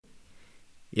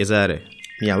Yazare,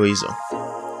 Miawezo.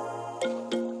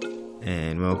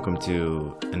 and welcome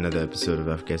to another episode of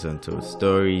Africa's Untold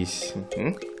Stories.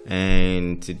 Mm-hmm.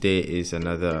 And today is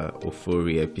another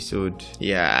Ofori episode.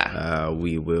 Yeah.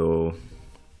 We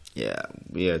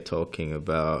are talking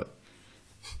about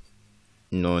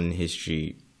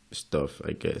non-history stuff,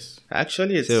 I guess.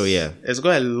 Actually, it's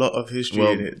got a lot of history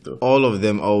in it, though. All of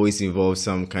them always involve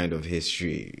some kind of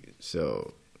history.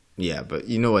 So, yeah, but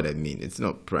you know what I mean. It's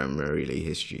not primarily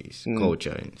history, it's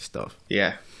culture and stuff.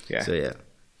 Yeah. So, yeah.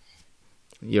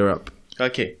 You're up.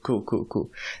 Okay,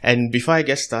 cool. And before I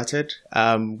get started,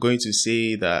 I'm going to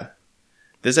say that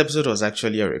this episode was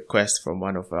actually a request from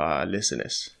one of our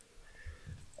listeners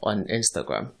on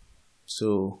Instagram.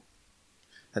 So,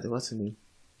 what's her name?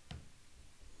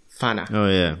 Fana. Oh,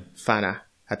 yeah. Fana.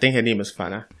 I think her name is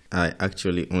Fana. I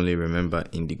actually only remember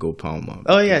Indigo Palmer.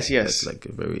 Oh, yes. That's like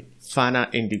a very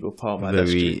Fana Indigo Palmer.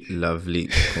 very lovely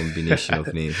combination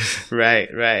of names. Right.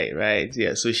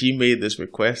 Yeah, so she made this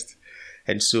request.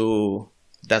 And so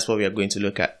that's what we are going to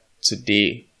look at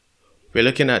today. We're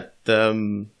looking at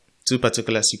two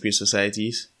particular secret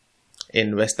societies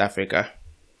in West Africa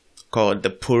called the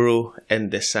Puro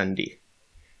and the Sande.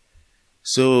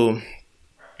 So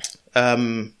let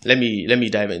me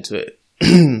dive into it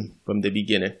from the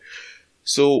beginning.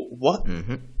 So what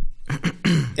in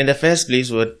the first place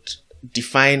would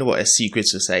define what a secret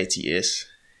society is,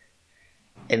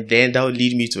 and then that would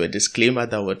lead me to a disclaimer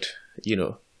that would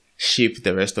shape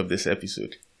the rest of this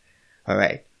episode. All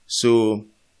right. So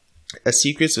a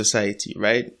secret society,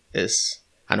 right, is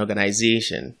an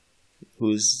organization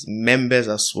whose members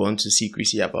are sworn to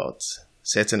secrecy about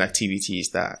certain activities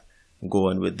that go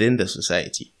on within the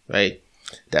society, right?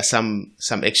 There are some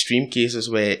extreme cases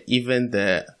where even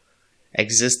the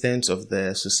existence of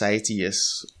the society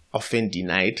is often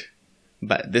denied,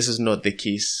 but this is not the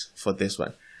case for this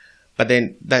one. But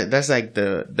then that's like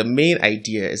the main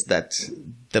idea is that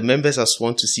the members are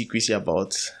sworn to secrecy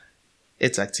about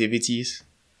its activities.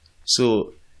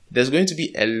 So there's going to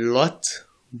be a lot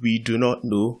we do not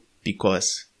know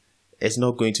because it's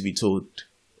not going to be told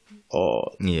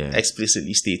or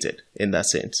explicitly stated in that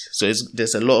sense. So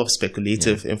there's a lot of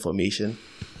speculative information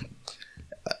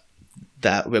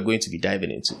that we're going to be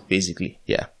diving into, basically.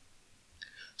 Yeah.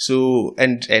 So,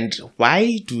 and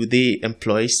why do they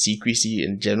employ secrecy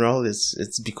in general?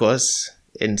 It's because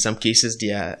in some cases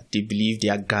they believe they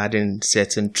are guarding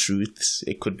certain truths.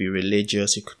 It could be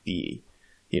religious, it could be,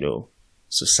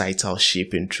 societal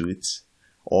shaping truths,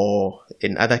 or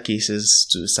in other cases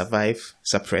to survive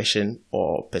suppression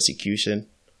or persecution,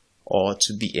 or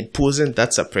to be imposing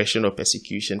that suppression or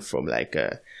persecution from like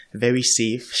a very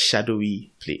safe, shadowy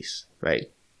place,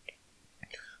 right?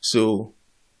 So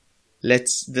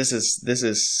this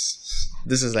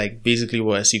is like basically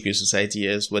what a secret society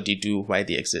is, what they do, why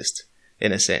they exist,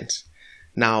 in a sense.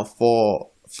 Now,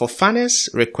 for Fana's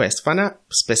request, Fana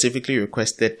specifically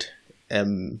requested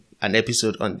an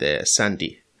episode on the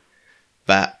Sande,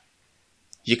 but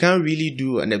you can't really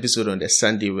do an episode on the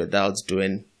Sande without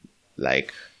doing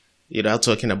without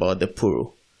talking about the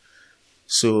Puro.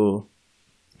 So,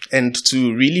 and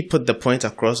to really put the point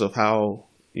across of how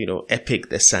epic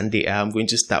the Sande are, I'm going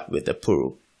to start with the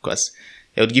Puro because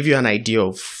it would give you an idea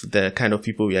of the kind of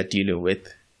people we are dealing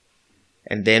with,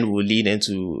 and then we'll lean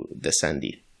into the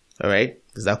Sande. All right,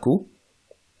 is that cool?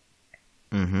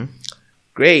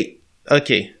 Great.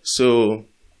 Okay, so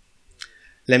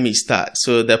let me start.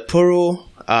 So the Puro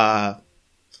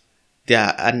they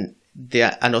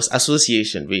are an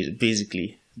association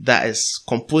basically that is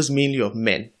composed mainly of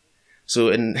men. So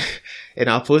in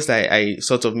our post, I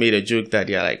sort of made a joke that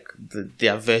they are like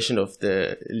their version of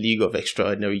the League of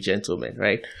Extraordinary Gentlemen,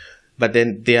 right? But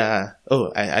then they are,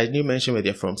 I didn't mention where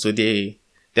they're from. So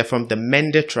they're from the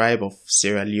Mende tribe of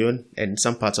Sierra Leone and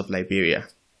some parts of Liberia.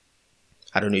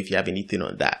 I don't know if you have anything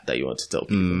on that you want to tell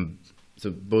people.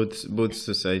 So both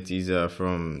societies are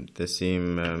from the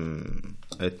same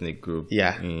ethnic group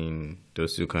in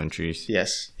those two countries.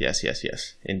 Yes,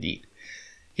 indeed.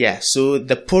 Yeah, so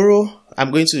the Puro, I'm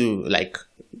going to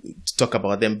talk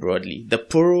about them broadly. The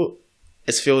Puro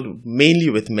is filled mainly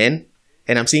with men,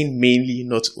 and I'm saying mainly,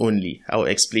 not only. I'll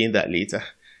explain that later.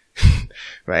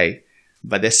 Right?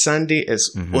 But the Sande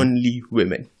is only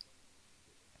women.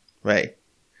 Right?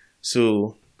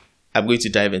 So I'm going to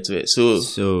dive into it. So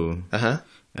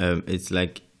it's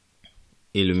like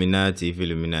Illuminati if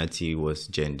Illuminati was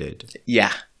gendered.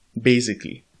 Yeah,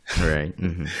 basically. Right.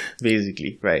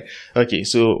 Basically, right. Okay,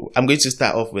 so I'm going to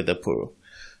start off with the Puro.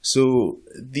 So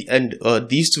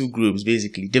these two groups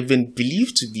basically, they've been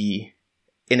believed to be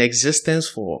in existence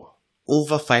for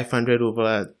over 500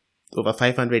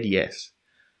 years.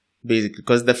 basically,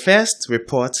 because the first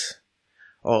report,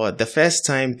 or the first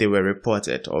time they were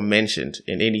reported or mentioned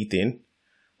in anything,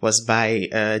 was by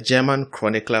a German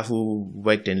chronicler who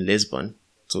worked in Lisbon.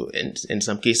 So in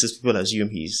some cases, people assume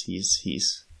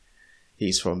he's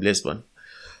from Lisbon.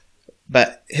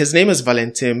 But his name is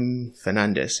Valentin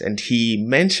Fernandez, and he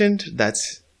mentioned that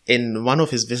in one of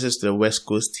his visits to the West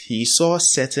Coast, he saw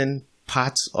certain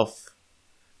parts of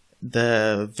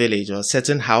the village or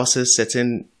certain houses,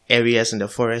 certain areas in the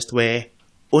forest where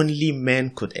only men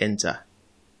could enter,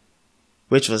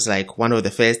 which was like one of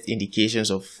the first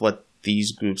indications of what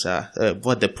these groups are,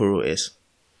 what the Poro is.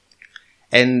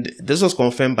 And this was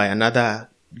confirmed by another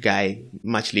guy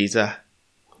much later,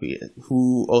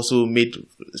 who also made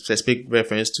specific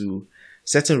reference to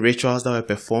certain rituals that were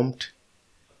performed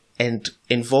and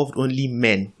involved only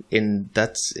men in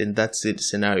that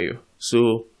scenario.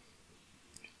 So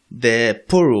the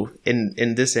Poro,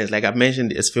 in this sense, like I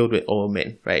mentioned, is filled with all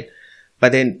men, right?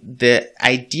 But then the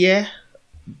idea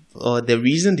or the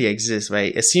reason they exist,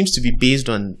 right, it seems to be based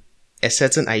on a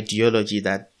certain ideology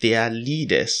that they are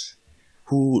leaders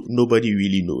who nobody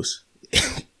really knows.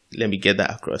 Let me get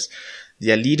that across.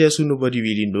 They are leaders who nobody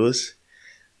really knows,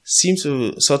 seem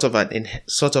to sort of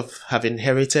have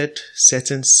inherited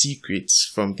certain secrets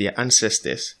from their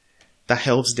ancestors that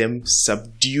helps them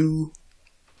subdue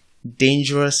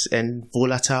dangerous and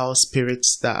volatile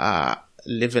spirits that are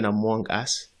living among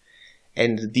us.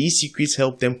 And these secrets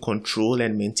help them control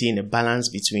and maintain a balance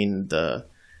between the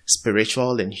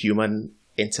spiritual and human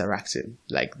interaction,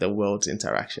 like the world's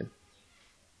interaction.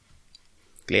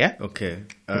 Clear? Okay.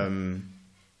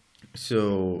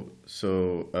 So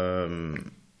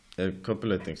a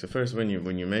couple of things. So first, when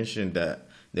you mentioned that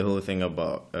the whole thing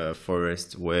about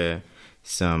forest where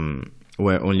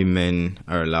only men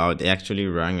are allowed, it actually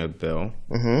rang a bell.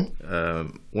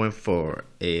 Went for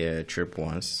a trip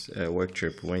once, a work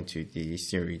trip. Went to the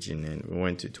eastern region and we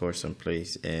went to tour some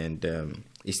place and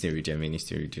eastern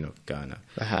region of Ghana.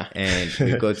 And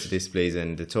we got to this place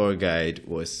and the tour guide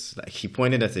was like, he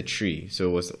pointed at a tree, so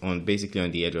it was basically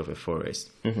on the edge of a forest.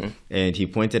 And he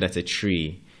pointed at a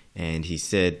tree and he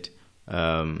said,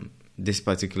 this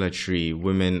particular tree,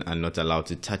 women are not allowed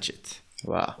to touch it.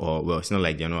 Wow. Or, well, it's not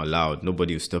like they're not allowed.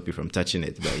 Nobody will stop you from touching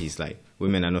it. But he's like,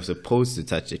 women are not supposed to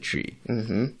touch a tree.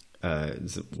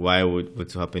 So why would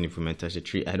what happen if women touch a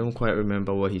tree? I don't quite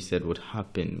remember what he said would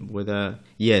happen. Whether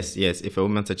yes, if a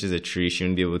woman touches a tree, she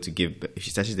wouldn't be able to give. If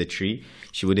she touches the tree,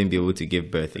 she wouldn't be able to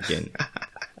give birth again.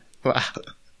 Wow.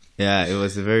 Yeah, it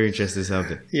was a very interesting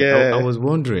subject. Yeah, I was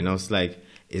wondering. I was like,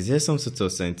 is there some sort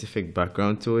of scientific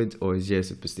background to it, or is there a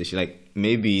superstition? Like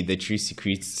maybe the tree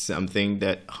secretes something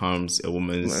that harms a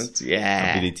woman's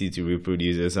ability to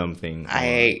reproduce or something.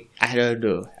 I don't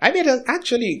know. I mean,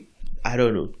 actually, I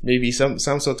don't know. Maybe some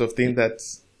sort of thing that,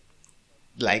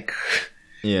 like,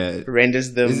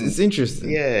 renders them. It's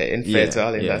interesting. Yeah,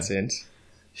 infertile in that sense.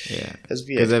 Yeah, that's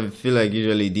weird. Because I feel like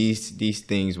usually these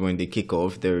things, when they kick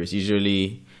off, there is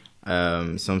usually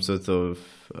some sort of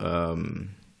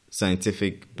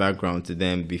scientific background to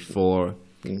them before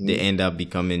they end up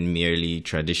becoming merely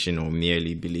tradition or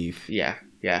merely belief. Yeah.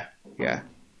 Hey,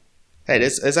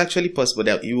 it's actually possible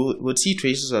that you would see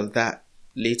traces of that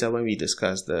later when we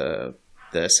discuss the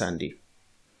Sandy.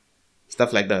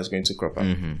 Stuff like that is going to crop up.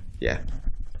 Yeah.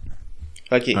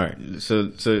 Okay. All right. So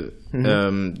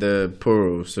the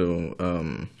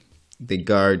Poro, they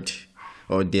guard,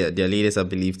 or their leaders are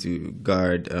believed to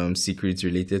guard secrets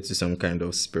related to some kind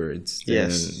of spirits.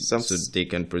 Yes. So they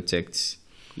can protect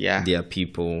their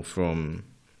people from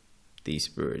these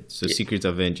spirits. So secret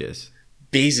avengers.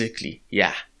 Basically,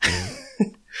 yeah.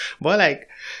 More like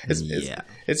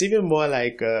it's even more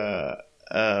like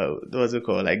what's it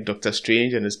called? Like Doctor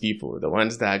Strange and his people, the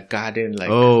ones that are guarding like.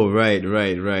 Oh, right.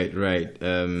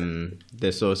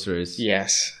 The sorcerers.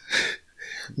 Yes.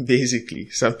 Basically,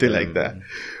 something like that.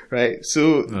 Right.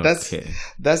 So that's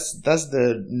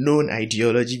the known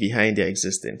ideology behind their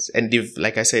existence. And they've,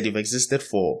 like I said, they've existed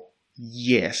for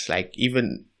years. Like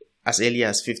even as early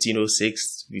as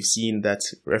 1506, we've seen that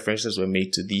references were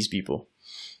made to these people.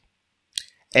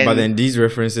 But then these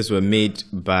references were made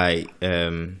by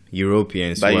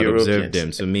Europeans who had observed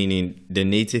them. So meaning the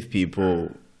native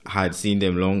people had seen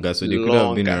them longer, so they could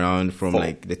have been around from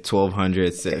like the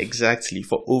 1200s. Exactly.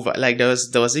 For over, like there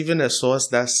was even a source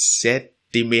that said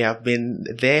they may have been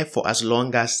there for as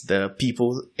long as the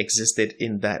people existed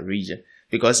in that region.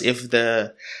 Because if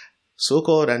the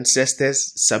so-called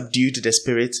ancestors subdued the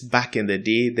spirits back in the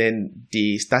day, then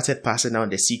they started passing down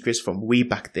the secrets from way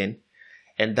back then.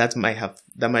 And that might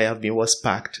have been what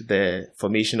sparked the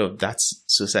formation of that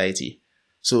society.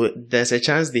 So there's a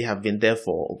chance they have been there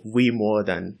for way more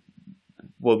than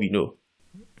what we know.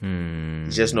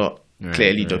 It's just not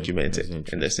clearly documented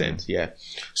in the sense. Yeah.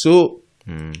 So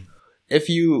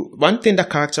one thing that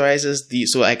characterizes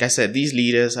so like I said, these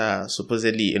leaders are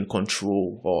supposedly in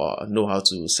control or know how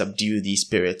to subdue these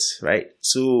spirits, right?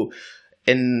 So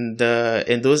in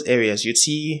those areas, you'd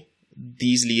see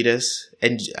these leaders,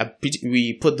 and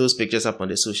we put those pictures up on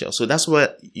the social. So that's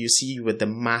what you see with the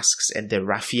masks and the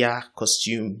raffia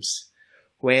costumes,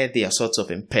 where they are sort of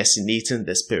impersonating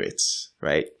the spirits,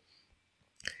 right?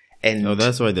 And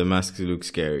that's why the masks look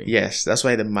scary. Yes, that's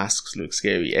why the masks look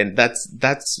scary. And that's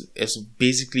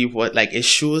basically what, like, it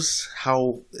shows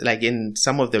how, like, in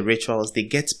some of the rituals, they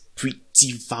get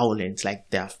pretty violent.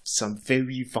 Like, there are some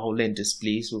very violent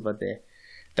displays over there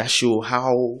that show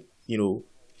how,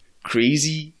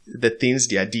 crazy the things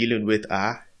they are dealing with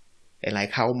are, and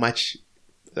like how much,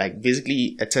 like,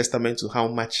 basically a testament to how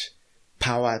much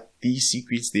power these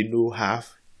secrets they know have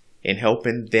in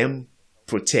helping them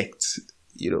protect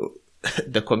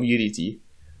the community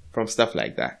from stuff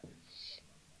like that,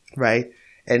 right?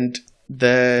 And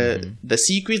the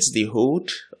secrets they hold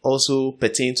also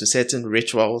pertain to certain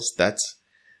rituals that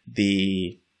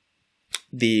they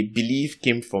believe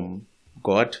came from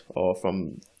God, or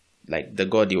from, like, the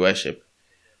God they worship,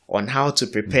 on how to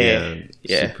prepare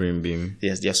supreme being.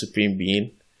 Yes, their supreme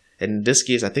being. In this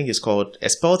case, I think it's spelled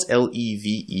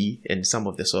Leve in some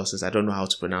of the sources. I don't know how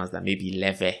to pronounce that. Maybe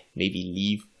Leve, maybe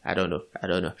Leave. I don't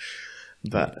know.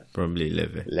 But probably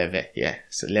Leve. Leve, yeah.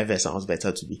 So Leve sounds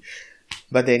better to me.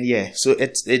 But then, yeah. So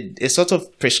it sort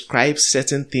of prescribes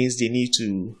certain things they need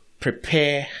to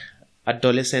prepare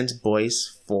adolescent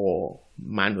boys for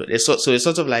manhood. So it's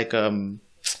sort of like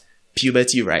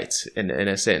puberty rites in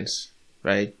a sense,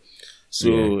 right?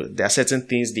 So there are certain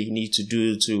things they need to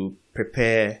do to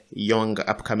prepare young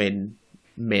upcoming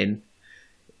men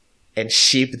and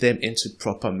shape them into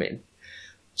proper men.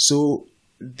 So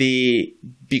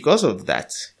because of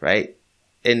that, right,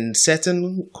 in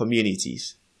certain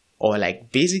communities, or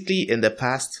like basically in the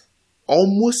past,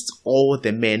 almost all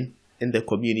the men in the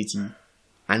community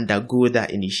undergo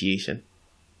that initiation.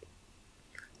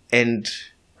 And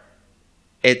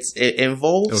it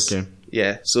involves, so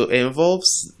it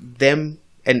involves them,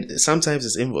 and sometimes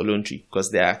it's involuntary,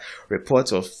 because there are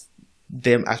reports of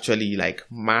them actually, like,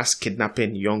 mass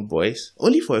kidnapping young boys,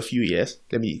 only for a few years.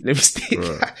 Let me state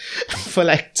that, for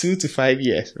like 2 to 5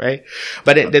 years, right?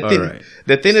 But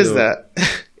the thing is that,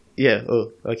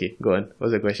 go on.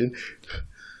 What's the question?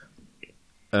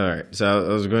 All right. So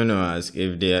I was going to ask,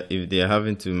 if they are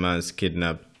having to mass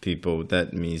kidnap people,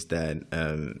 that means that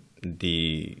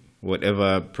the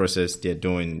whatever process they're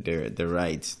doing, the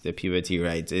rites, the puberty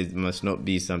rites, it must not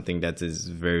be something that is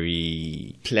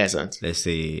very pleasant, let's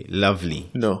say lovely.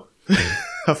 No.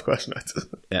 Of course not.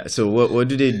 Yeah. So what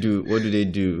do they do? What do they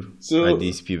do at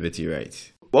these puberty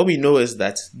rites? What we know is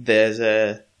that there's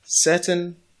a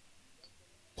certain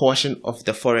portion of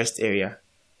the forest area,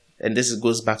 and this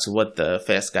goes back to what the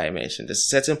first guy mentioned. There's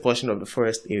a certain portion of the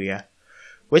forest area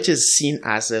which is seen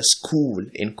as a school,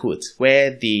 in quotes, where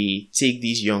they take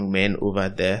these young men over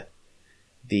there,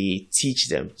 they teach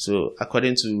them. So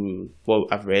according to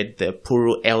what I've read, the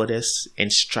Poro elders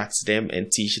instruct them and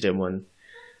teach them on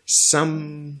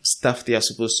some stuff they are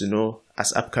supposed to know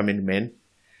as upcoming men,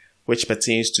 which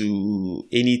pertains to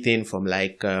anything from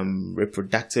like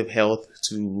reproductive health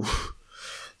to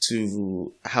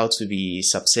how to be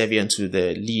subservient to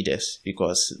the leaders,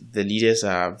 because the leaders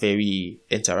are very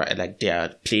like they are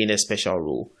playing a special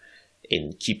role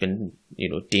in keeping,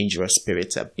 dangerous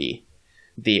spirits at bay.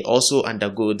 They also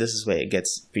undergo, this is where it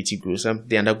gets pretty gruesome,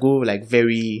 they undergo like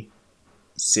very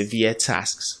severe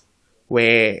tasks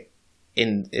where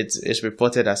it's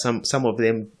reported that some of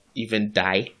them even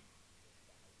die.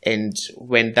 And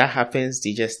when that happens,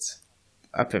 they just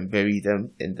up and bury them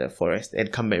in the forest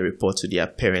and come and report to their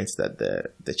parents that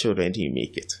the children didn't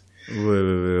make it.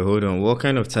 Wait, hold on. What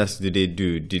kind of tasks do they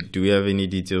do? Do we have any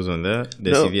details on that?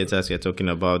 The severe tasks you're talking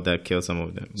about that kill some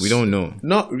of them? We don't know.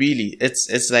 Not really.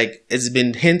 It's like, it's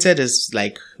been hinted as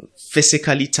like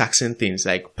physically taxing things.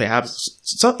 Like perhaps,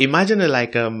 so imagine it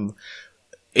like,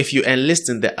 if you enlist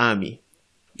in the army,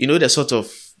 the sort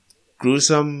of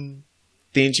gruesome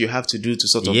things you have to do to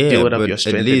sort of build up your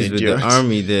strength. At least with the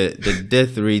army, the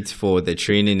death rate for the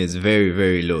training is very,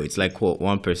 very low. It's like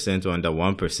 1% or under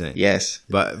 1%. Yes.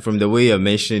 But from the way you're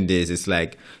mentioning this, it's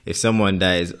like if someone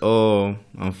dies,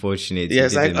 unfortunately, he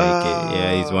didn't make it.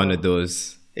 Yeah, he's one of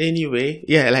those. Anyway,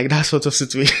 like that sort of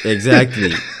situation.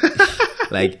 Exactly.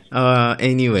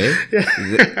 Anyway.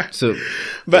 Yeah. So,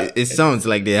 but it sounds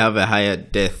like they have a higher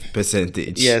death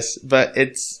percentage. Yes, but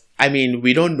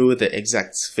we don't know the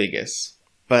exact figures.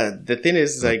 But the thing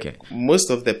is, most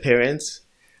of the parents,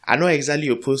 are not exactly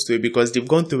opposed to it because they've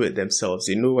gone through it themselves.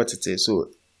 They know what it is. So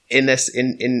in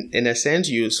a sense,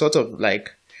 you sort of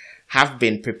like have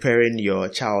been preparing your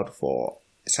child for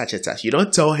such a task. You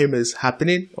don't tell him it's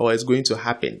happening or it's going to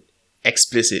happen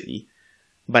explicitly,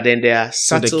 but then there are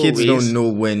subtle so the kids ways. don't know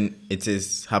when it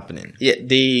is happening. Yeah,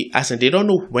 they don't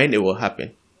know when it will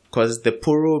happen because the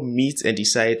Poro meet and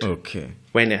decide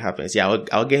when it happens. Yeah,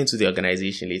 I'll get into the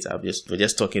organization later. We're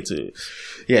just talking to,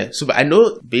 yeah. So, but I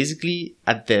know basically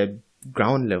at the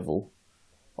ground level,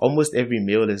 almost every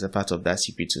male is a part of that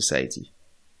secret society.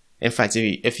 In fact,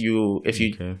 if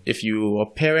you are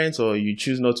parents or you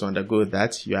choose not to undergo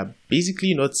that, you are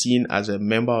basically not seen as a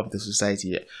member of the society.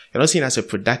 You're not seen as a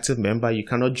productive member. You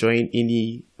cannot join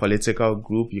any political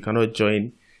group. You cannot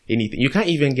join anything. You can't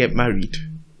even get married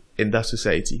in that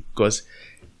society because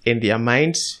in their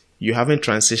minds, you haven't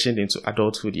transitioned into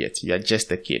adulthood yet. You are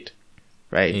just a kid,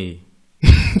 right? Hey.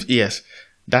 Yes,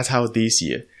 that's how they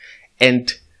see it.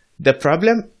 And the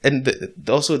problem and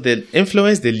also the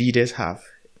influence the leaders have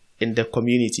in the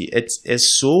community, it's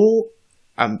so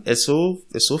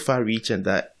far-reaching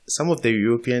that some of the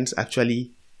Europeans actually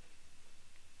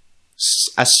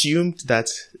assumed that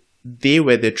they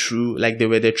were the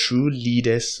true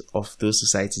leaders of those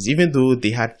societies, even though they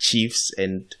had chiefs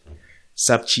and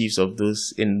sub-chiefs of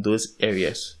those in those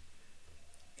areas.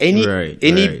 Any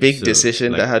big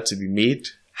decision that had to be made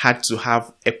had to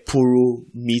have a Poro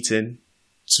meeting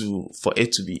for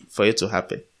it to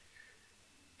happen.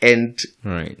 And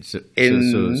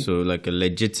so like a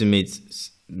legitimate,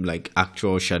 like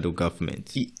actual shadow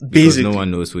government, because basically no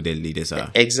one knows who the leaders are.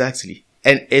 Exactly,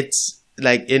 and it's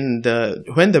like when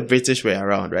the British were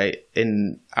around, right?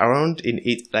 Around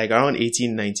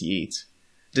 1898.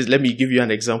 Just let me give you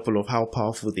an example of how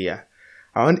powerful they are.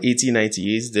 Around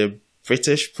 1898, the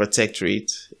British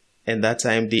Protectorate, and that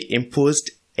time they imposed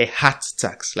a hat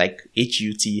tax, like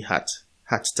HUT hat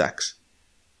tax,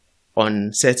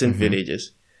 on certain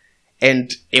villages.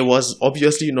 And it was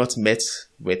obviously not met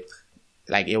with,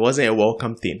 like, it wasn't a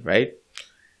welcome thing, right?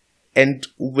 And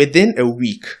within a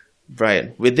week,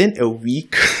 Brian,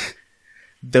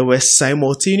 there were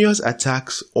simultaneous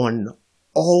attacks on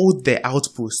all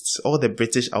the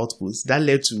British outposts that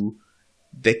led to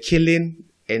the killing,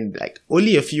 and like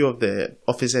only a few of the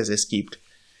officers escaped.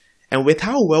 And with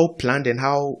how well planned and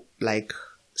how like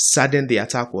sudden the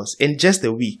attack was, in just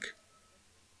a week,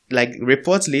 like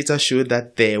reports later showed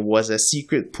that there was a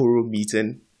secret Poro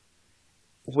meeting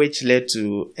which led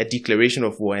to a declaration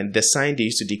of war, and the sign they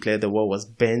used to declare the war was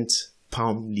burnt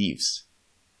palm leaves.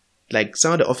 Like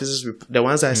some of the officers, the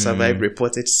ones that survived,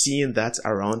 reported seeing that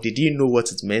around. They didn't know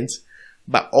what it meant,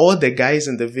 but all the guys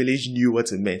in the village knew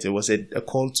what it meant. It was a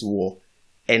call to war,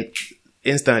 and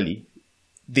instantly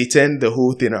they turned the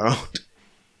whole thing around.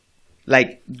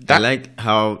 Like that. I like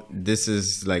how this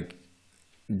is like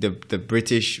the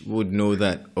British would know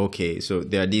that, okay, so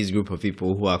there are these group of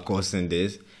people who are causing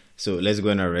this, so let's go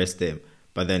and arrest them.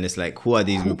 But then it's like, who are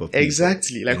these group of people?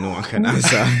 Exactly. Like, and no one can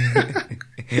answer.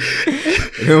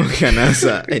 No one can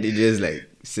answer. And they just like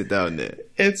sit down there.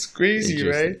 It's crazy,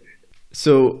 right?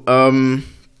 So,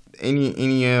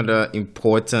 any other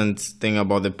important thing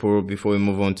about the Poro before we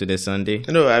move on to the Sunday?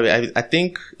 No, I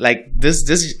think like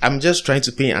this, I'm just trying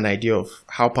to paint an idea of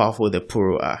how powerful the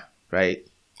Poro are, right?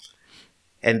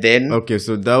 And then... Okay,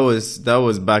 so that was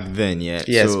back then, yeah?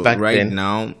 Yes, so back right then.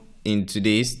 Now, in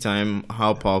today's time,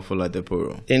 how powerful are the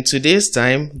Poro? In today's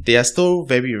time, they are still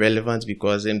very relevant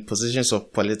because in positions of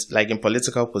in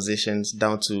political positions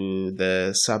down to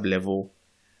the sub-level,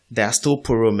 there are still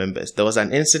Poro members. There was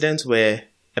an incident where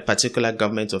a particular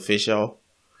government official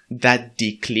that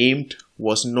they claimed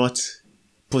was not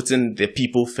putting the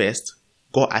people first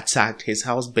got attacked, his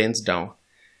house burnt down.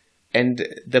 And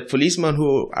the policeman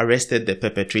who arrested the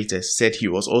perpetrators said he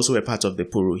was also a part of the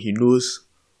Poro. He knows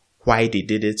why they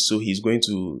did it, so he's going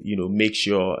to, make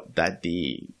sure that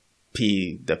they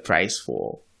pay the price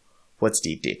for what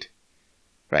they did,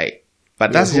 right?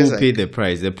 But that's who paid the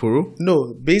price? The Poro?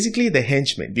 No, basically the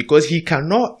henchmen, because he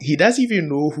doesn't even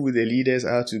know who the leaders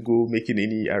are to go making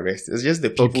any arrests. It's just the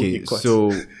people he caught.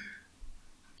 So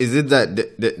is it that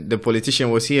the politician,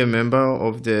 was he a member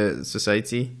of the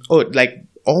society? Oh, like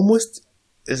almost.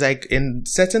 It's like in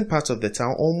certain parts of the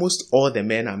town, almost all the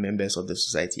men are members of the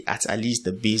society at least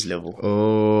the base level.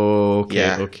 Oh, okay,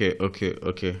 yeah. Okay.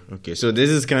 So this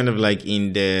is kind of like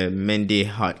in the Mende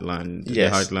heartland,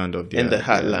 yes. The heartland of the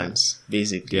heartlands,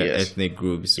 basically. Yes. Ethnic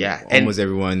groups. Yeah, almost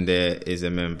everyone there is a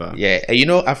member. Yeah,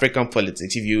 and African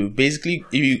politics. If you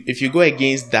go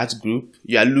against that group,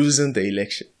 you are losing the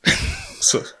election.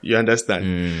 So you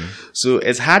understand. So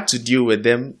it's hard to deal with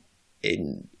them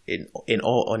in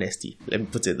all honesty, let me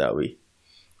put it that way.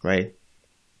 right?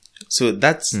 So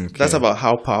that's about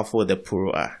how powerful the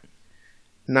Puro are.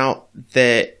 Now,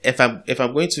 if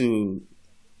I'm going to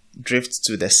drift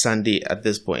to the Sunday at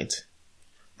this point,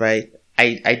 right?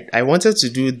 I wanted to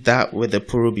do that with the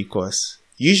Puro because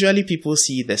usually people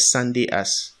see the Sunday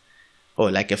as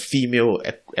like a female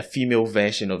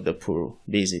version of the Puro,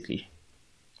 basically,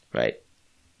 right?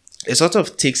 It sort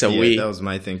of takes away. Yeah, that was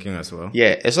my thinking as well.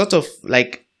 Yeah, it sort of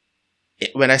like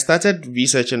when I started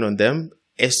researching on them,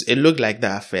 it looked like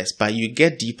that at first, but you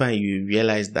get deeper and you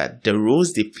realize that the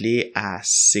roles they play are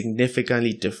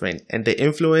significantly different, and the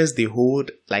influence they hold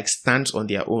like stands on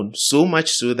their own. So much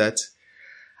so that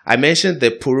I mentioned the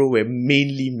Puro were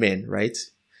mainly men, right?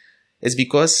 It's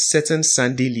because certain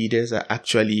Sunday leaders are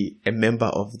actually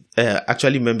members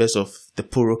of the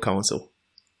Puro Council.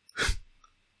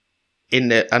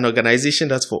 In an organization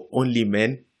that's for only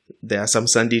men, there are some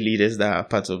Sunday leaders that are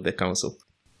part of the council.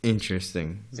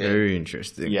 Interesting. Very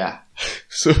interesting. Yeah.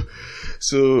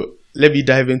 So let me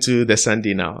dive into the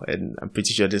Sunday now. And I'm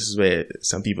pretty sure this is where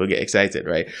some people get excited,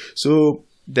 right? So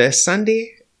the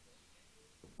Sunday,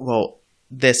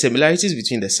 the similarities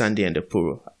between the Sunday and the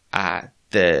Puro are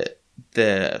the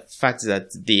fact that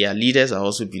their leaders are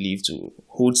also believed to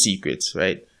hold secrets,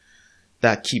 right?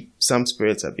 That keep some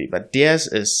spirits at bay. But theirs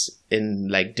is in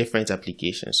like different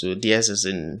applications. So theirs is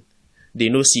in, they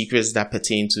know secrets that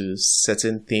pertain to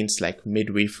certain things like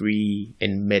midwifery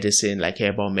and medicine, like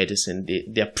herbal medicine.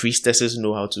 Their priestesses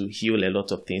know how to heal a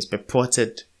lot of things,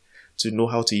 purported to know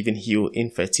how to even heal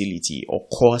infertility or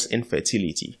cause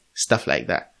infertility, stuff like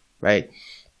that, right?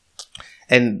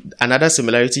 And another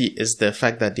similarity is the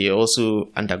fact that they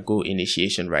also undergo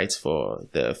initiation rites for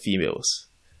the females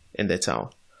in the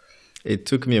town. It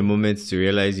took me a moment to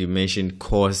realize you mentioned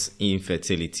cause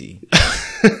infertility.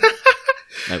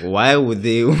 Like, why would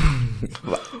they?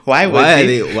 Why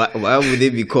would they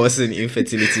be causing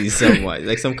infertility in someone?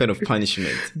 Like some kind of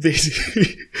punishment.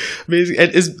 Basically,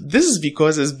 and this is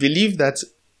because it's believed that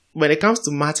when it comes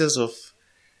to matters of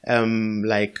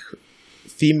like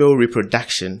female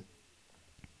reproduction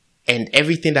and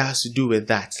everything that has to do with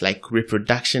that, like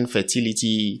reproduction,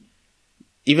 fertility,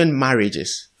 even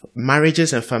marriages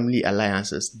and family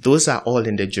alliances, those are all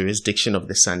in the jurisdiction of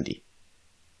the Sunday.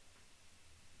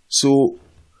 So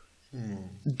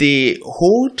they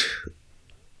hold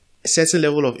a certain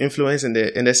level of influence in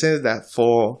the sense that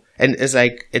and it's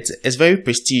like it's very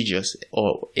prestigious,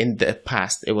 or in the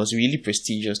past it was really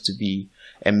prestigious to be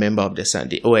a member of the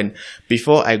Sunday. Oh, and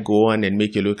before I go on and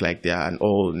make it look like they are an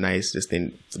all nice this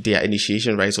thing, their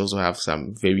initiation rites also have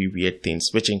some very weird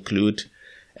things, which include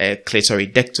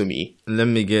clitoridectomy. Let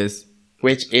me guess.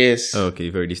 Which is okay,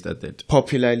 you've already started.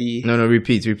 Popularly. No,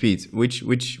 repeat.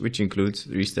 Which includes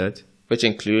restart. Which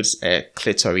includes a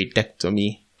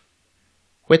clitoridectomy,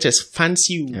 which is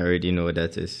fancy. I already know what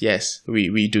that is. Yes,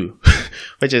 we do.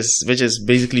 which is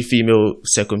basically female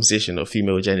circumcision or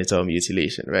female genital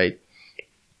mutilation, right?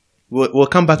 We'll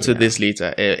come back to this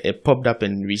later. It popped up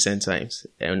in recent times,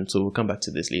 and so we'll come back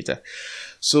to this later.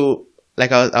 So,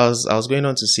 like I was going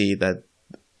on to say that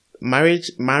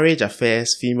marriage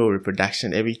affairs, female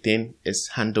reproduction, everything is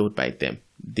handled by them.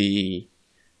 They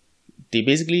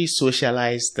basically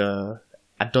socialize the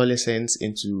adolescents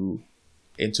into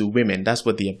women. That's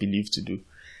what they are believed to do.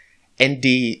 And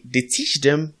they teach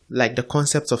them like the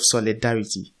concept of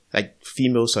solidarity, like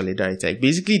female solidarity. Like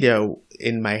basically they're,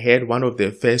 in my head, one of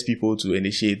the first people to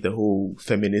initiate the whole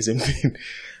feminism thing,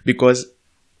 because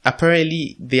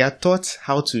apparently they are taught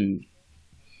how to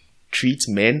treat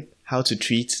men, how to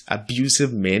treat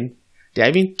abusive men. They are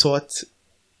even taught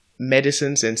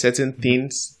medicines and certain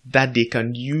things that they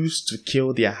can use to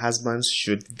kill their husbands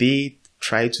should they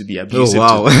try to be abusive.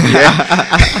 Oh, wow.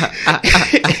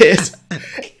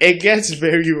 It gets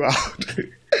very wild.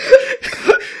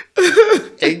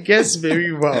 It gets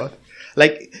very wild.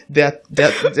 Like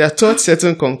they're taught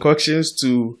certain concoctions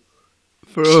to,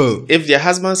 bro, if their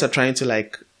husbands are trying to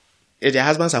if their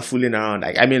husbands are fooling around,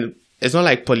 like, I mean, it's not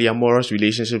like polyamorous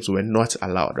relationships were not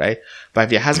allowed, right? But if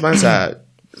their husbands are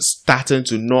starting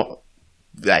to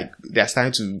they're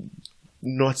starting to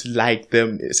not like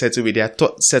them a certain way, they are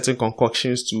taught certain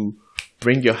concoctions to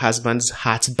bring your husband's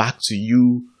heart back to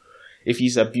you. If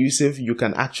he's abusive, you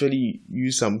can actually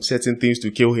use some certain things to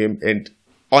kill him. And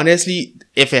honestly,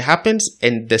 if it happens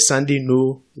and the Sunday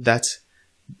know that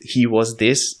he was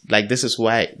this is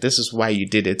why you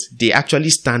did it, they actually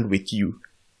stand with you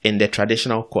in the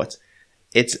traditional court.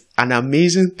 It's an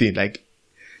amazing thing. Like,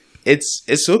 it's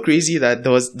so crazy that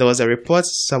there was a report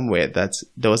somewhere that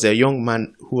there was a young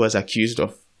man who was accused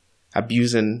of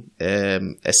abusing a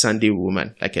Sunday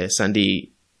woman, a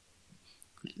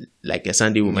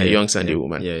young Sunday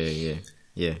woman. Yeah.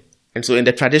 Yeah. And so in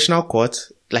the traditional court,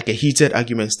 like a heated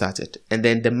argument started. And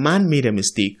then the man made a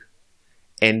mistake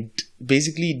and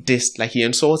basically dissed, like he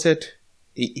insulted.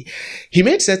 He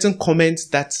made certain comments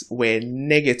that were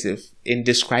negative in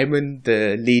describing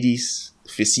the lady's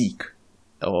physique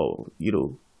or,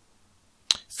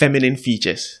 feminine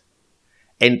features.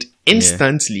 And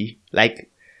instantly, like,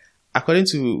 according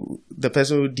to the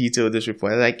person who detailed this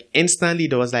report, like, instantly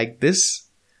there was like this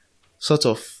sort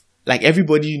of, like,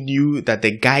 everybody knew that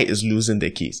the guy is losing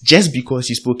the case just because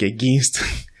he spoke against,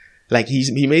 like,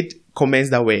 he made comments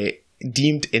that were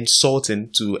deemed insulting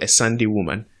to a Sunday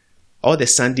woman or the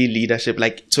Sunday leadership,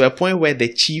 like, to a point where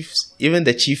even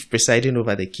the chief presiding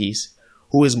over the case,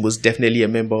 who is most definitely a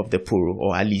member of the Poro,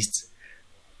 or at least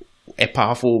a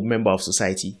powerful member of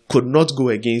society, could not go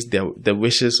against the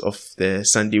wishes of the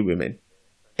Sunday women.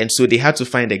 And so they had to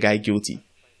find the guy guilty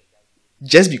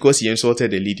just because he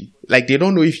insulted the lady. Like, they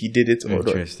don't know if he did it or not.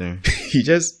 Interesting.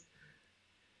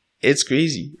 It's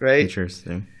crazy, right?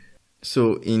 Interesting.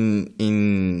 So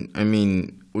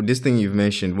with this thing you've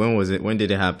mentioned, when was it? When did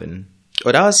it happen?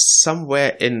 Well, that was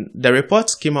somewhere the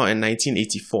report came out in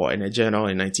 1984, in a journal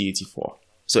in 1984.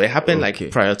 So it happened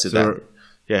prior to that.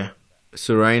 Yeah.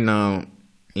 So right now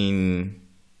we're in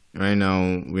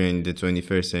the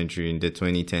 21st century, in the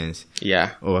 2010s.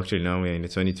 Yeah. Oh, actually now we're in the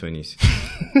 2020s.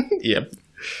 Yep.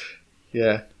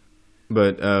 Yeah.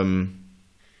 But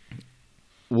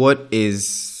what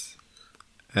is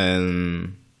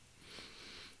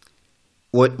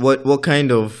what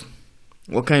kind of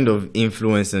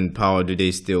influence and power do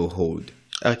they still hold?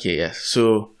 Okay, yeah.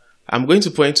 So I'm going to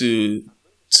point to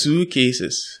 2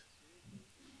 cases.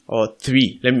 Or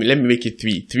 3. Let me make it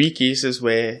 3. 3 cases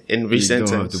where in recent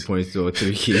times. You don't have to point to all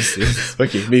 3 cases.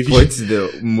 Okay, maybe. What's the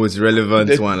most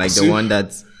relevant one? Like the one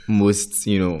that's most,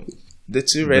 The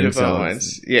 2 relevant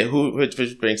ones. Yeah,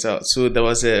 which brings out. So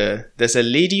there's a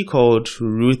lady called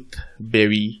Ruth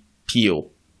Berry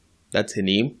Peel. That's her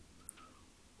name.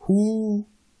 Who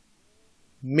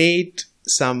made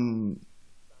who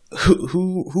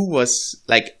was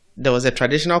like, there was a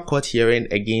traditional court hearing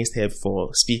against her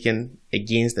for speaking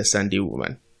against the Sunday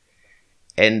woman.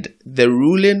 And the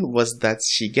ruling was that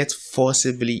she gets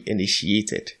forcibly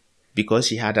initiated because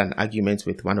she had an argument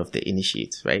with one of the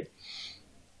initiates, right?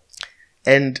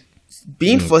 And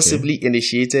being forcibly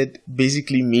initiated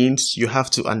basically means you have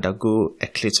to undergo a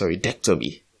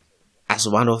clitoridectomy as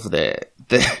one of the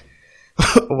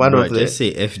just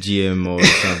say FGM or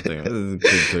something.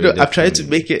 No, I've tried to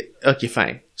make it okay.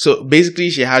 Fine. So basically,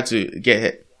 she had to she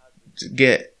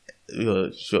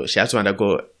had to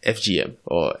undergo FGM,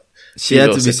 or she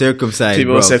had to be circumcised.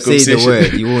 Female circumcision. Say the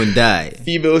word, you won't die.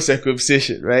 Female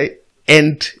circumcision, right?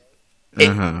 And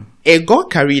it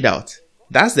got carried out.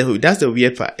 That's the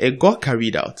weird part. It got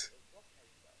carried out,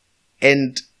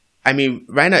 and I mean,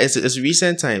 right now it's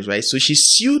recent times, right? So she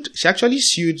actually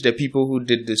sued the people who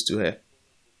did this to her,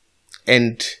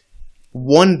 and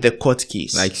won the court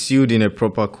case. Like sued in a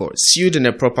proper court. Sued in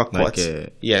a proper court.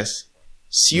 Yes.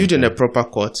 Sued in a proper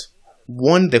court.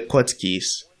 Won the court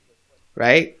case.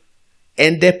 Right?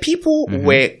 And the people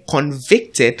were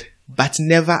convicted but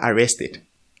never arrested.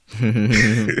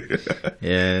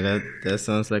 Yeah, that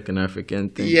sounds like an African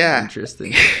thing. Yeah.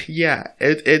 Interesting. Yeah.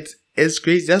 It's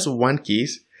crazy. That's one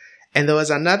case. And there was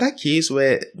another case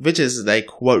which is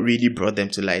like what really brought them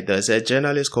to light. There's a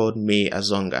journalist called May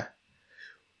Azonga.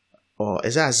 Or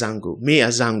is that Azango? May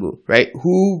Azango, right?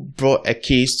 Who brought a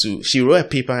case she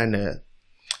wrote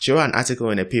she wrote an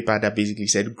article in a paper that basically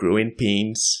said growing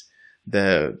pains,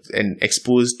 and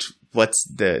exposed what's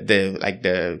the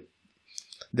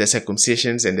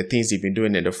circumcisions and the things they've been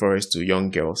doing in the forest to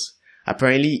young girls.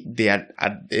 Apparently, they are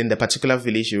in the particular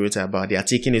village she wrote about, they are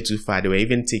taking it too far. They were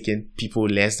even taking people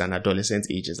less than adolescent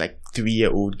ages, like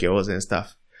 3-year-old girls and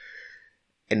stuff,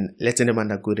 and letting them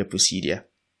undergo the procedure.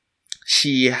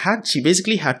 She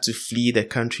basically had to flee the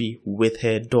country with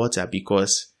her daughter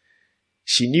because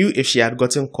she knew if she had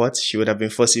gotten caught, she would have been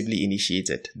forcibly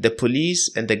initiated. The police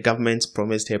and the government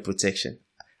promised her protection.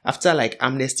 After like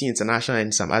Amnesty International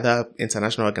and some other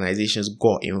international organizations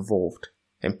got involved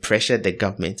and pressured the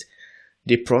government,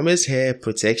 they promised her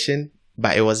protection,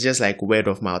 but it was just like word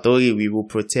of mouth. Okay, we will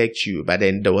protect you. But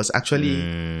then there was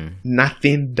actually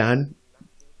nothing done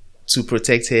to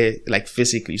protect her, like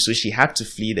physically. So she had to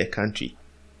flee the country.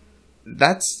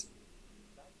 That's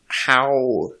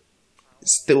how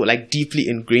still like deeply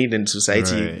ingrained in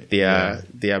society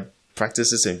their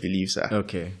practices and beliefs are.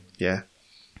 Okay. Yeah.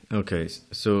 Okay.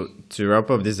 So to wrap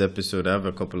up this episode, I have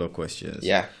a couple of questions.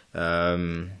 Yeah.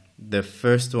 The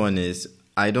first one is,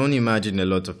 I don't imagine a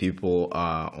lot of people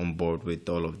are on board with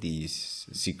all of these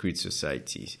secret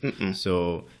societies.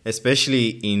 So,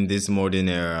 especially in this modern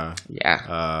era,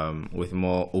 with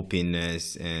more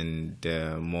openness and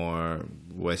more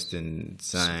Western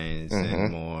science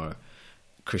and more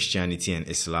Christianity and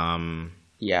Islam,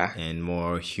 and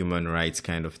more human rights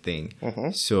kind of thing.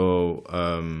 So,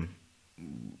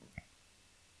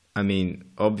 I mean,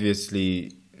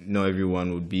 obviously, not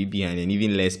everyone would be behind, and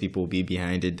even less people will be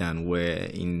behind it than were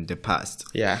in the past.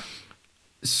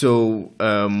 So,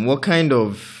 what kind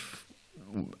of,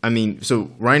 I mean,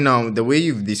 so right now, the way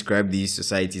you've described these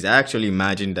societies, I actually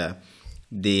imagine that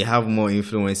they have more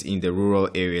influence in the rural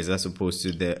areas as opposed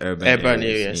to the urban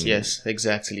areas. Yes,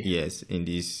 exactly. Yes, in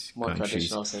these more countries.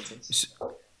 Traditional settings.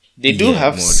 They do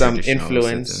have some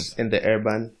influence in the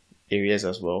urban areas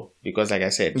as well, because like I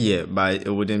said. Yeah, but it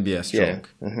wouldn't be as strong.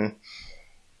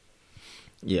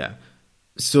 Yeah.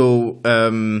 So,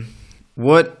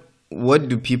 what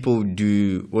do people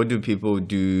do? What do people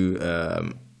do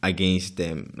against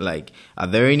them? Like, are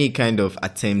there any kind of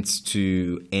attempts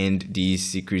to end these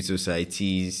secret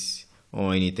societies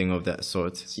or anything of that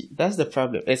sort? See, that's the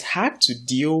problem. It's hard to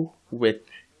deal with.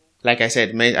 Like I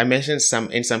said, I mentioned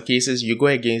in some cases, you go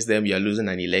against them, you're losing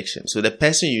an election. So the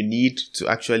person you need to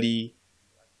actually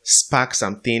spark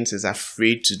some things is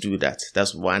afraid to do that.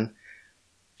 That's one.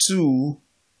 Two,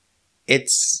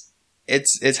 it's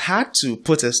hard to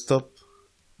put a stop.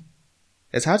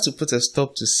 It's hard to put a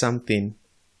stop to something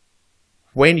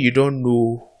when you don't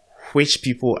know which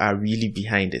people are really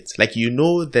behind it. Like, you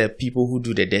know the people who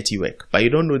do the dirty work, but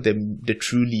you don't know the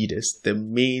true leaders, the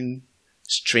main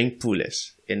string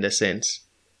pullers in the sense,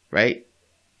 right?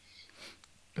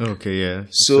 Okay, yeah.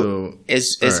 So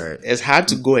it's hard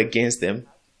to go against them,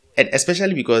 and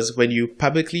especially because when you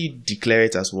publicly declare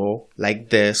it as well, like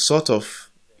the sort of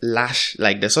lashback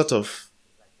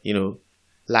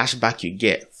you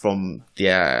get from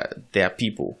their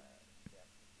people.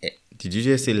 Did you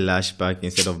just say lashback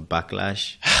instead of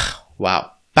backlash?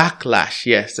 Wow. Backlash,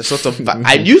 yes. The sort of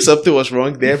I knew something was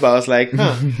wrong there, but I was like,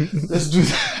 let's do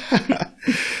that.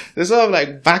 The sort of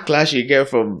like backlash you get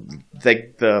from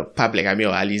like the public, I mean,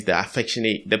 or at least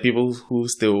the people who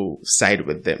still side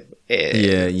with them.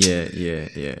 Yeah.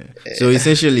 So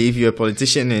essentially, if you're a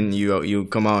politician and you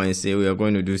come out and say we are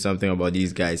going to do something about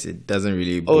these guys, it doesn't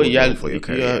really bode well for your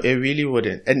career. It really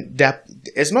wouldn't. And that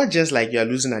it's not just like you're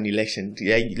losing an election.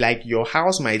 Like your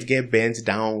house might get burnt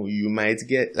down. You might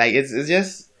get like it's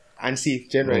just unsafe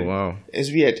generally. Oh wow,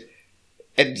 it's weird.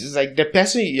 And it's like the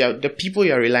people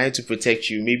you're relying to protect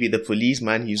you, maybe the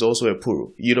policeman, he's also a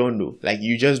puro. You don't know. Like,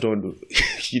 you just don't know.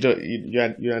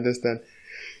 You understand?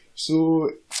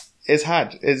 So it's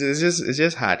hard. It's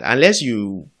just hard. Unless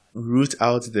you root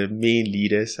out the main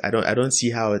leaders, I don't see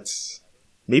how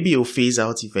maybe it'll phase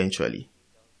out eventually.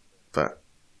 But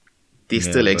they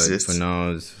still exist. For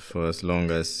now, for as long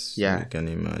as you can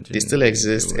imagine. They still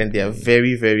exist, and they are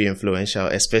very, very influential,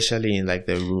 especially in like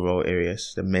the rural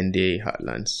areas, the Mende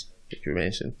heartlands that you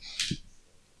mentioned.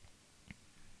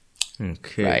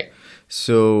 Okay. Right.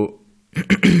 So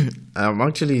I'm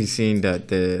actually seeing that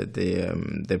the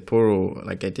Poro,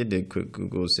 like I did a quick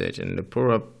Google search, and the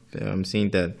Poro, I'm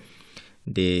seeing that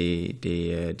they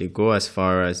go as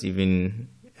far as even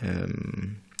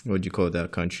what do you call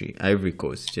that country? Ivory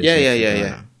Coast.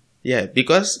 Yeah,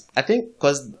 because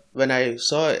when I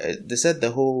saw they said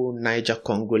the whole Niger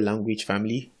Congo language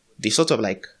family, they sort of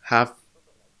like have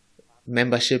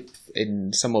membership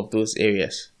in some of those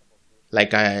areas.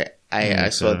 Like I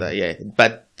saw that,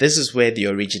 but this is where they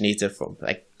originated from,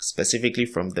 like specifically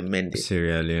from the Mende.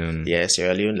 Sierra Leone. Yeah,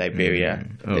 Sierra Leone, Liberia.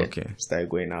 Okay. Started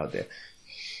going out there.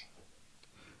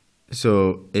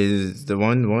 So is the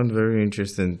one very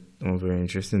interesting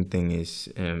thing is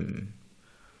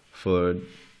for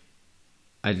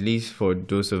at least for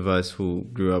those of us who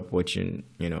grew up watching,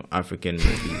 African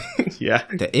movies. Yeah.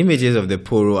 The images of the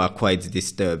Poro are quite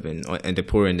disturbing, and the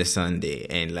Poro and the Sunday,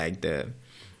 and like the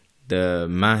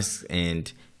masks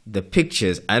and the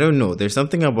pictures. I don't know. There's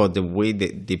something about the way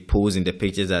that they pose in the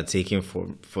pictures that are taken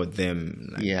for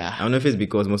them. Like, I don't know if it's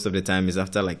because most of the time it's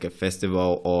after like a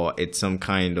festival, or it's some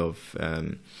kind of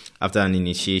after an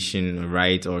initiation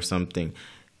rite or something.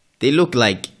 They look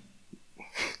dead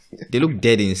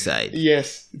inside.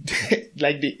 Yes.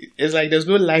 It's like there's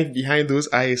no life behind those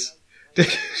eyes.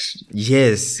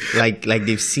 Yes, like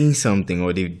they've seen something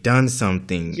or they've done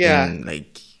something. Yeah. And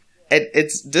like,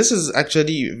 this is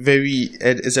actually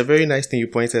it's a very nice thing you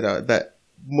pointed out, that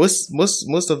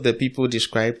most of the people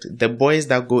described, the boys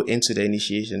that go into the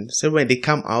initiation, so when they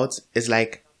come out, it's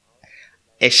like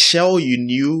a shell you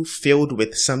knew filled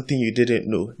with something you didn't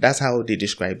know. That's how they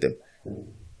describe them.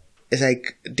 it's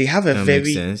like they have a That very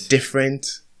makes sense. different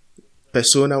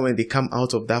persona when they come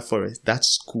out of that forest, that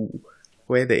school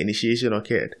where the initiation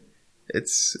occurred.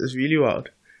 It's really wild.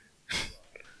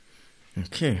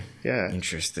 Okay. Yeah.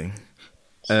 Interesting.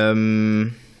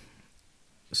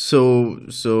 So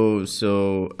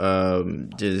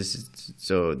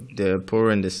the Poor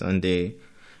and the Sunday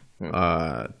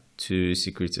are two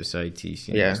secret societies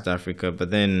in Yeah. West Africa,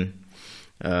 but then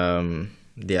there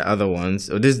are other ones.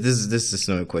 Oh, this is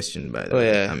not a question, by the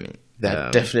way. Yeah. I mean,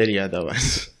 That definitely other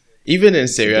ones. Even in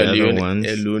Sierra the other Leone ones.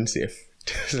 alone, safe.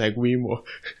 There's like way more.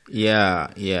 yeah.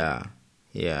 Yeah.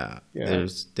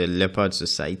 There's the Leopard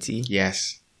Society.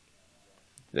 Yes.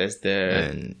 There's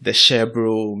And- the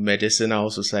Sherbro Medicinal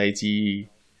Society.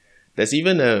 There's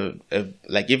even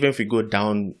like even if we go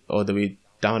down all the way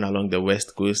down along the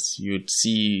west coast, you'd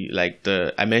see like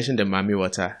I mentioned the Mami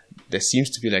Water. There seems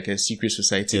to be like a secret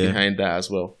society Yeah. behind that as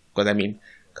well. Because I mean,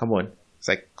 come on, it's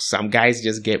like some guys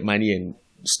just get money and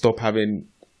stop having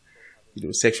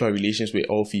sexual relations with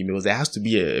all females. There has to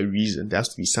be a reason. There has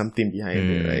to be something behind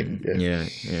it, right? Yeah.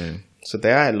 So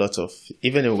there are a lot of,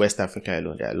 even in West Africa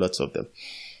alone, there are lots of them.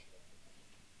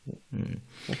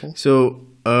 So,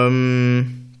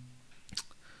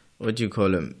 what do you call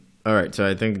them? All right, so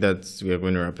I think we are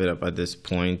going to wrap it up at this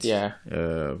point. Yeah.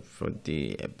 For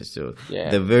the episode. Yeah.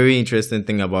 The very interesting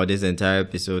thing about this entire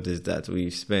episode is that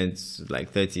we've spent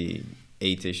like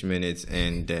 38-ish minutes,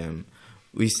 and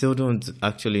we still don't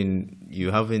actually.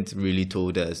 You haven't really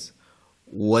told us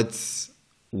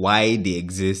why they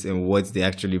exist and what they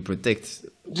actually protect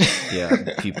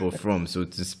people from, so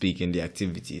to speak, in the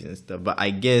activities and stuff. But I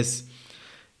guess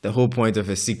the whole point of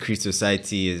a secret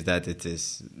society is that it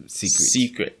is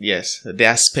secret. Yes. There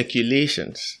are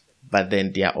speculations, but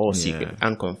then they are all secret,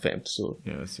 unconfirmed. So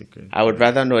Yeah, secret. I would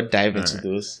rather not dive into Alright.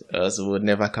 those, else it would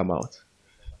never come out.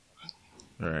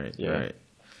 Right. Yeah. Right.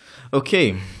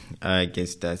 Okay, I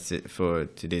guess that's it for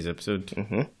today's episode.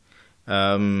 Mm-hmm.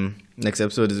 Next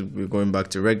episode is we're going back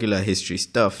to regular history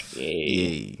stuff.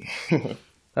 Yay. Yay.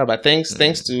 Oh, but thanks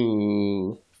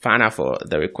to Fana for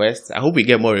the request. I hope we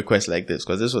get more requests like this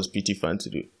because this was pretty fun to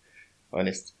do.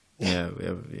 Honest. Yeah, we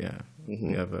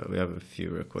have a few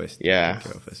requests Yeah. to take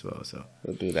care of as well. So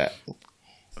We'll do that.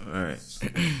 all right.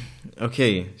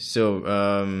 Okay,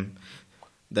 so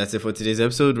that's it for today's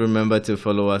episode. Remember to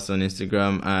follow us on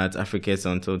Instagram at Africa's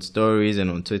Untold Stories and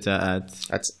on Twitter at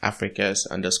That's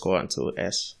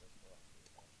Africa's_until_s.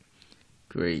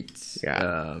 Great.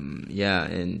 Yeah.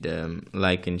 And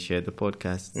like and share the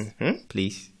podcast, Mhm.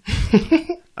 please.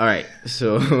 All right.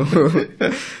 So,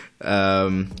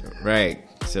 right.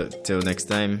 So till next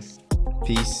time.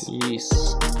 Peace. Peace.